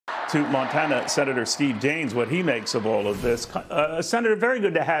to Montana Senator Steve Daines what he makes of all of this. Senator, very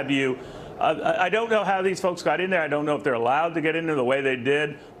good to have you. I don't know how these folks got in there. I don't know if they're allowed to get in there the way they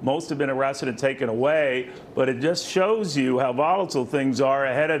did. Most have been arrested and taken away. But it just shows you how volatile things are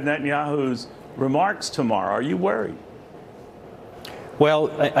ahead of Netanyahu's remarks tomorrow. Are you worried?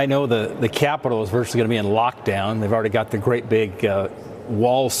 Well, I know the Capitol is virtually going to be in lockdown. They've already got the great big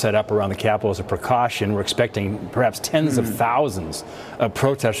walls set up around the Capitol as a precaution. We're expecting perhaps tens of thousands of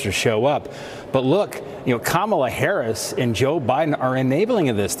protesters show up. But look, Kamala Harris and Joe Biden are enabling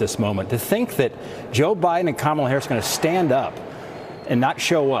of this moment. To think that Joe Biden and Kamala Harris are going to stand up and not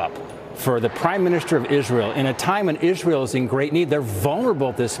show up for the Prime Minister of Israel in a time when Israel is in great need. They're vulnerable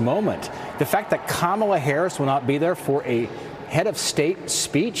at this moment. The fact that Kamala Harris will not be there for a head of state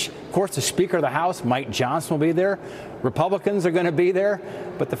speech. Of course, the Speaker of the House, Mike Johnson, will be there. Republicans are going to be there.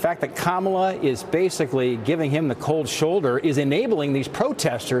 But the fact that Kamala is basically giving him the cold shoulder is enabling these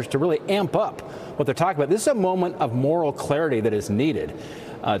protesters to really amp up what they're talking about. This is a moment of moral clarity that is needed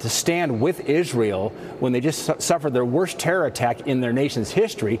to stand with Israel when they just suffered their worst terror attack in their nation's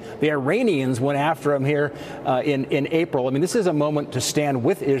history. The Iranians went after them here in April. I mean, this is a moment to stand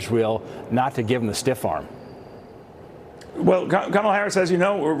with Israel, not to give them the stiff arm. Well, Kamala Harris, as you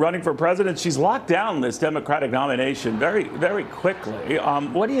know, we're running for president. She's locked down this Democratic nomination very, very quickly.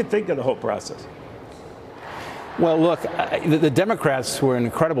 What do you think of the whole process? Well, look, the Democrats were in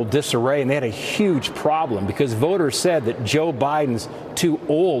incredible disarray, and they had a huge problem because voters said that Joe Biden's too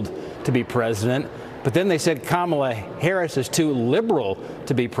old to be president. But then they said Kamala Harris is too liberal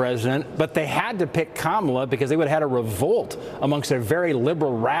to be president. But they had to pick Kamala because they would have had a revolt amongst their very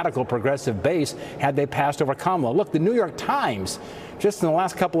liberal, radical, progressive base had they passed over Kamala. Look, the New York Times, just in the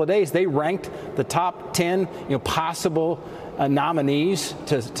last couple of days, they ranked the top 10 possible nominees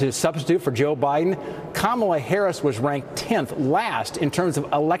to substitute for Joe Biden. Kamala Harris was ranked 10th last in terms of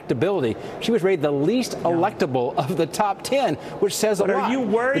electability. She was rated the least electable of the top 10, which says a lot. Are you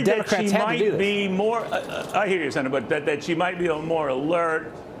worried that she might be more, I hear you, Senator, but that she might be more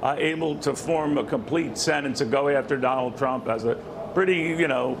alert, able to form a complete sentence to go after Donald Trump as a pretty,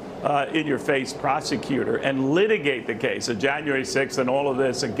 in-your-face prosecutor and litigate the case of January 6th and all of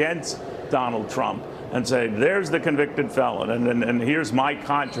this against Donald Trump and say, there's the convicted felon, and here's my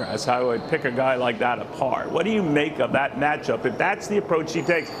contrast, how I pick a guy like that apart. What do you make of that matchup if that's the approach she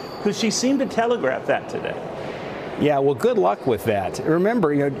takes? Because she seemed to telegraph that today. Yeah, well, good luck with that.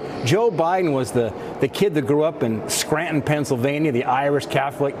 Remember, Joe Biden was the kid that grew up in Scranton, Pennsylvania, the Irish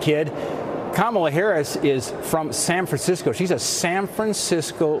Catholic kid. Kamala Harris is from San Francisco. She's a San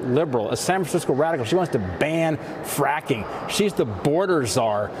Francisco liberal, a San Francisco radical. She wants to ban fracking. She's the border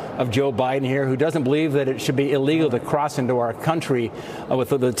czar of Joe Biden here, who doesn't believe that it should be illegal to cross into our country with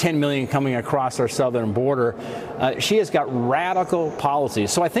the 10 million coming across our southern border. She has got radical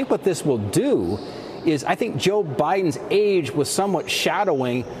policies. So I think what this will do is I think Joe Biden's age was somewhat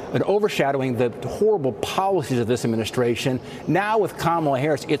overshadowing the horrible policies of this administration. Now with Kamala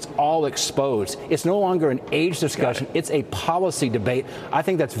Harris, it's all exposed. It's no longer an age discussion. It's a policy debate. I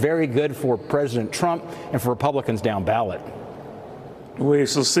think that's very good for President Trump and for Republicans down ballot. We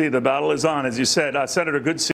shall see. The battle is on, as you said. Senator, good